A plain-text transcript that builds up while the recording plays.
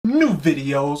New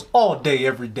videos all day,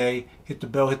 every day. Hit the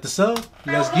bell, hit the sub.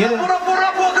 Let's get it. What up?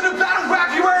 Welcome to Battle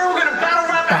Rap. You heard? We're gonna battle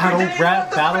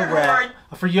rap. Battle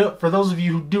rap. For those of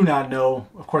you who do not know,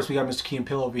 of course we got Mr. Key and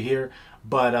Peele over here,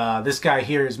 but this guy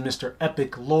here is Mr.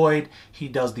 Epic Lloyd. He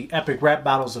does the epic rap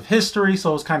battles of history,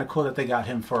 so it's kind of cool that they got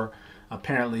him for.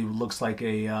 Apparently, looks like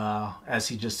a, as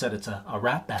he just said, it's a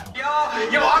rap battle. Yo,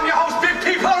 I'm your host, Big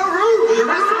Peele.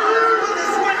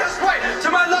 This way. To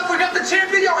my left, we got the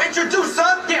champion. Yo, introduce,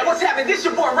 son. Yeah, what's happening? This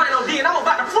your boy, Rhino D, and I'm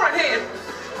about to front hand.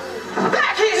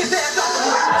 Backhand his ass up.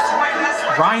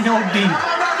 Rhino D.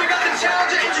 All right, we got the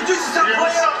challenger. Introduce yourself, player.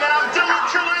 What's up, man? I'm Dylan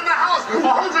Killer in the house.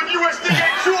 100 USD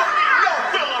ain't short. No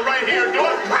fella right here, dude.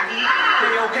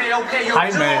 Okay. Yo, Hi,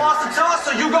 Dylan man. lost the toss,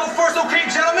 so you go first, okay,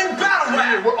 gentlemen? Battle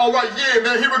rap. Yeah, well, all right, yeah,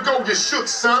 man. Here we go. Get shook,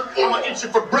 son. I'ma eat you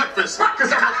for breakfast.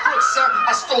 Cause I'm a crook, son.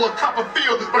 I stole a copper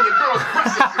field from your girl's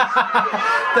breast.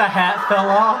 The hat fell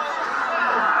off.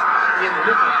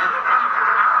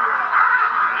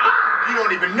 You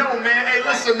don't even know, man. Hey,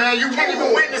 listen, man. You can't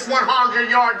even win this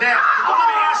 100-yard dash. But let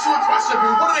me ask you a question.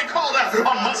 What do they call that? A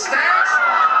mustache?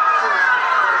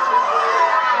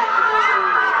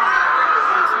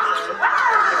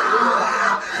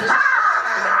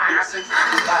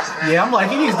 Yeah, I'm like,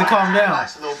 he needs to calm down.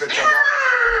 Relax a little bit, take it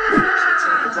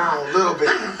down a little bit.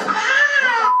 Can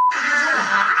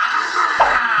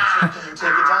you take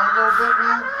it down a little bit,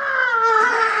 man?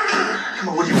 Come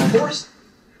on, what are you forced?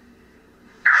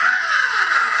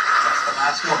 That's the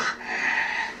last one.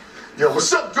 Yo,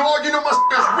 what's up, dog? You know my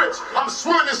is rich. I'm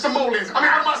swimming in simoleons. I mean,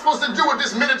 what am I supposed to do with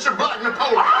this miniature black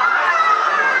Napoleon?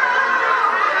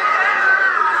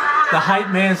 The hype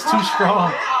man's too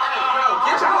strong.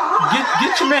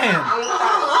 Get your man.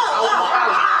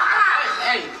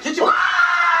 Hey, get your...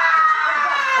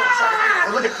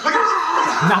 Look at this.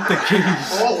 Not the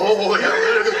keys. Oh, yeah.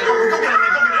 Go get it,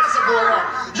 man. That's a boy.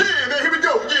 Yeah, man, here we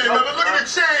go. Yeah, man, look at the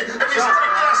chain. And these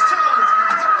thick-ass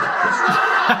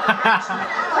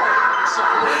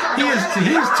He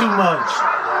is too much.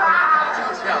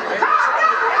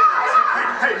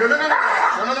 Hey, no.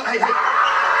 Hey.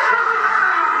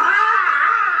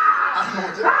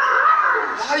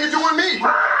 Why are you doing me? Why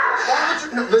would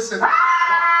you? No, listen. Come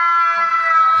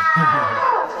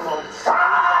on.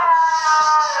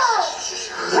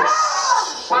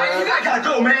 You gotta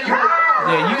go, man.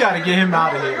 Yeah, you gotta get him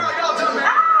out of here.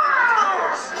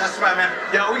 That's right, man.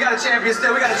 Yo, we got a champion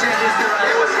still. Right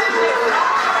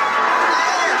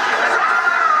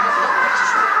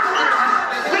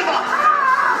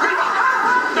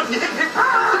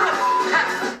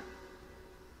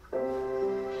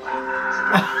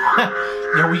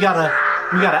Yo, we got a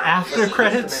after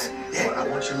credits. Yeah, I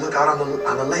want you to look out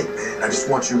on the lake, man. I just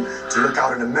want you to look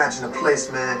out and imagine a place,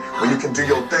 man, where you can do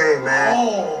your thing, man.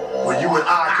 Where you and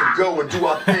I can go and do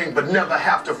our thing, but never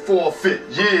have to forfeit.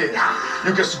 Yeah.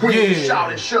 You can scream and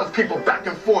shout and shove people back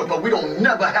and forth, but we don't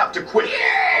never have to quit.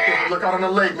 Okay, look out on the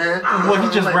lake, man. What, he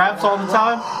just raps all the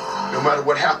time? No matter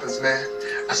what happens, man,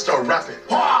 I start rapping.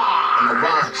 And the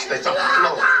rhymes, they start to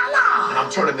flow. And I'm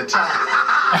turning the tide.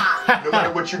 No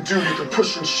matter what you do, you can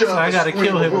push and shove. So I gotta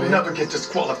kill him. We'll never get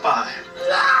disqualified.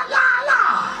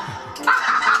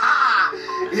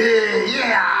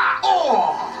 Yeah.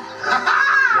 Oh.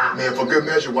 Man, for good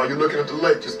measure, while you're looking at the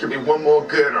lake, just give me one more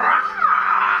good.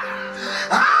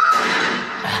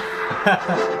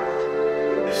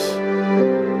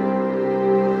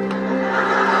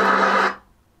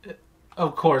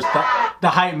 Of course, the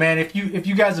hype man. If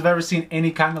you guys have ever seen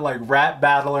any kind of like rap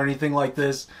battle or anything like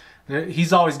this,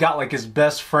 he's always got like his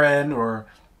best friend or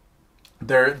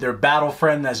their battle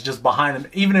friend that's just behind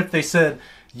him. Even if they said,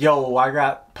 "Yo, I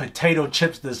got potato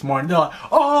chips this morning," they're like,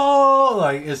 "Oh!"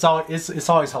 Like it's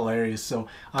always hilarious. So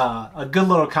a good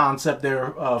little concept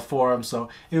there for him. So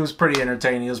it was pretty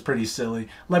entertaining. It was pretty silly.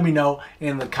 Let me know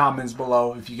in the comments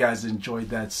below if you guys enjoyed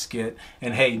that skit.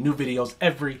 And hey, new videos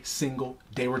every single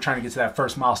day. We're trying to get to that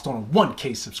first milestone of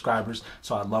 1K subscribers.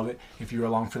 So I'd love it if you're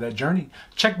along for that journey.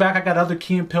 Check back. I got other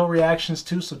Key and Peele reactions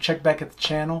too. So check back at the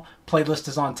channel. Playlist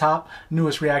is on top.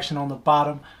 Newest reaction on the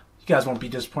bottom. You guys won't be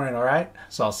disappointed, alright?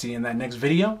 So I'll see you in that next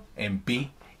video, and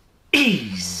be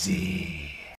easy.